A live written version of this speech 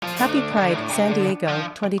Happy Pride, San Diego,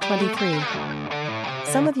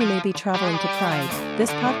 2023. Some of you may be traveling to Pride.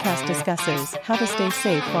 This podcast discusses how to stay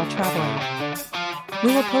safe while traveling.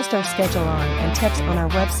 We will post our schedule and tips on our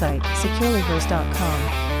website,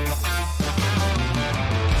 securelyhers.com.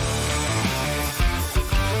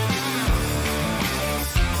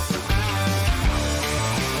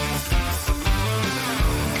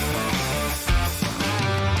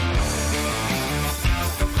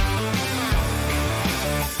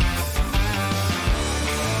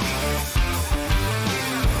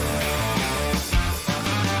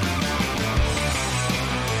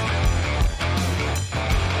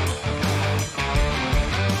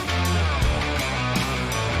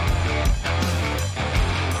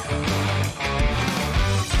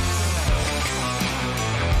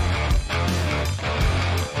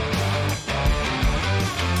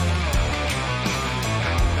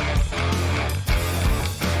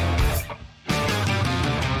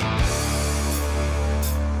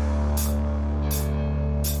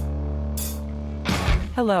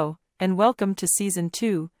 Hello, and welcome to Season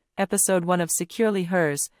 2, Episode 1 of Securely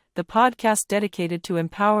Hers, the podcast dedicated to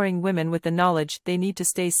empowering women with the knowledge they need to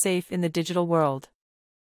stay safe in the digital world.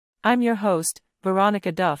 I'm your host,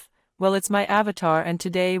 Veronica Duff. Well, it's my avatar, and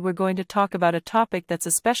today we're going to talk about a topic that's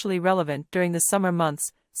especially relevant during the summer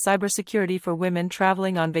months: cybersecurity for women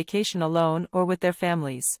traveling on vacation alone or with their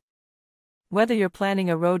families. Whether you're planning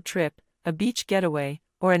a road trip, a beach getaway,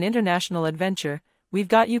 or an international adventure, we've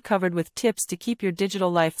got you covered with tips to keep your digital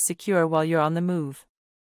life secure while you're on the move.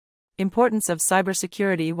 Importance of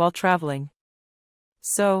cybersecurity while traveling.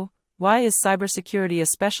 So, why is cybersecurity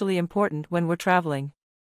especially important when we're traveling?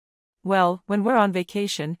 Well, when we're on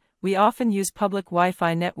vacation, we often use public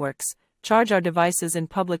Wi-Fi networks, charge our devices in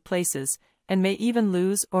public places, and may even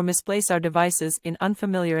lose or misplace our devices in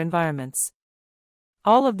unfamiliar environments.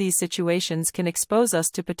 All of these situations can expose us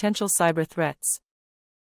to potential cyber threats.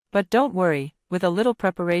 But don't worry. With a little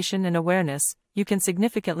preparation and awareness, you can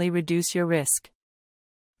significantly reduce your risk.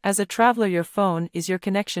 As a traveler, your phone is your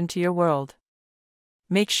connection to your world.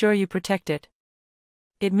 Make sure you protect it.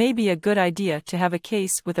 It may be a good idea to have a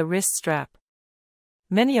case with a wrist strap.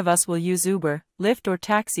 Many of us will use Uber, Lyft, or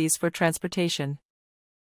taxis for transportation.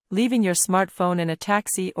 Leaving your smartphone in a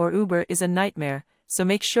taxi or Uber is a nightmare, so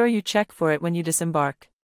make sure you check for it when you disembark.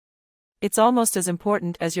 It's almost as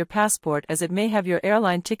important as your passport, as it may have your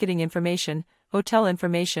airline ticketing information, hotel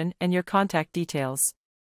information, and your contact details.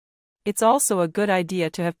 It's also a good idea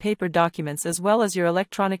to have paper documents as well as your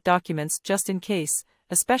electronic documents just in case,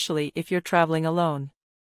 especially if you're traveling alone.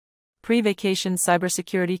 Pre-vacation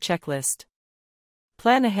cybersecurity checklist.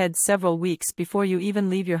 Plan ahead several weeks before you even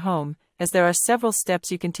leave your home, as there are several steps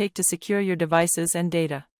you can take to secure your devices and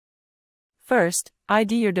data. First,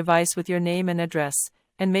 ID your device with your name and address,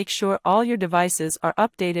 and make sure all your devices are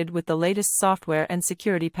updated with the latest software and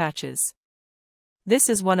security patches. This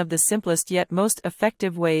is one of the simplest yet most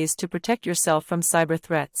effective ways to protect yourself from cyber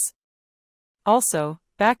threats. Also,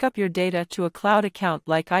 back up your data to a cloud account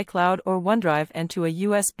like iCloud or OneDrive and to a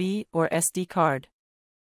USB or SD card.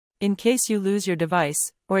 In case you lose your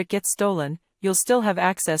device, or it gets stolen, you'll still have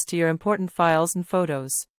access to your important files and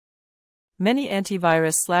photos. Many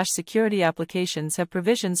antivirus/security applications have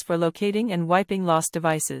provisions for locating and wiping lost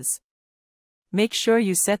devices. Make sure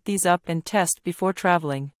you set these up and test before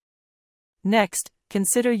traveling. Next,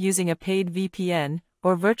 consider using a paid VPN,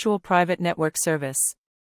 or virtual private network service.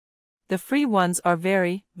 The free ones are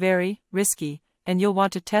very, very risky, and you'll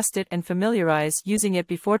want to test it and familiarize using it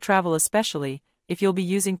before travel, especially if you'll be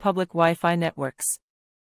using public Wi-Fi networks.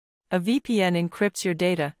 A VPN encrypts your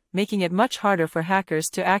data, making it much harder for hackers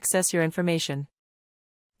to access your information.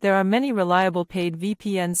 There are many reliable paid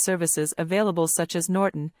VPN services available, such as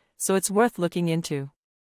Norton, so it's worth looking into.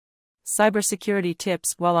 Cybersecurity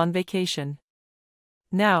tips while on vacation.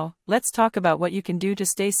 Now, let's talk about what you can do to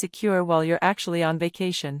stay secure while you're actually on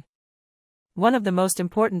vacation. One of the most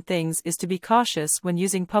important things is to be cautious when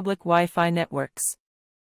using public Wi-Fi networks.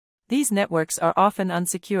 These networks are often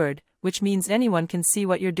unsecured, which means anyone can see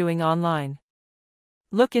what you're doing online.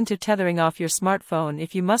 Look into tethering off your smartphone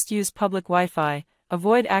if you must use public Wi-Fi.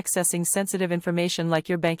 Avoid accessing sensitive information like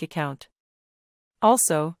your bank account.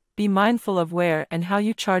 Also, be mindful of where and how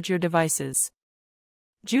you charge your devices.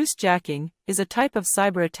 Juice jacking is a type of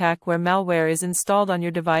cyber attack where malware is installed on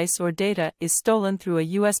your device or data is stolen through a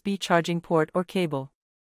USB charging port or cable.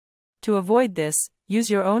 To avoid this, use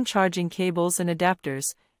your own charging cables and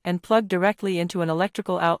adapters, and plug directly into an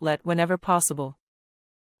electrical outlet whenever possible.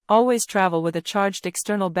 Always travel with a charged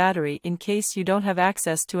external battery in case you don't have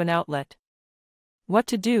access to an outlet. What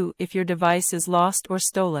to do if your device is lost or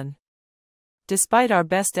stolen. Despite our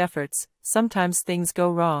best efforts, sometimes things go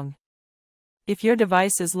wrong. If your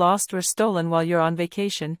device is lost or stolen while you're on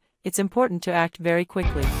vacation, it's important to act very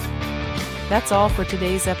quickly. That's all for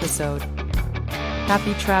today's episode.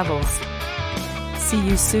 Happy travels. See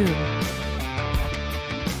you soon.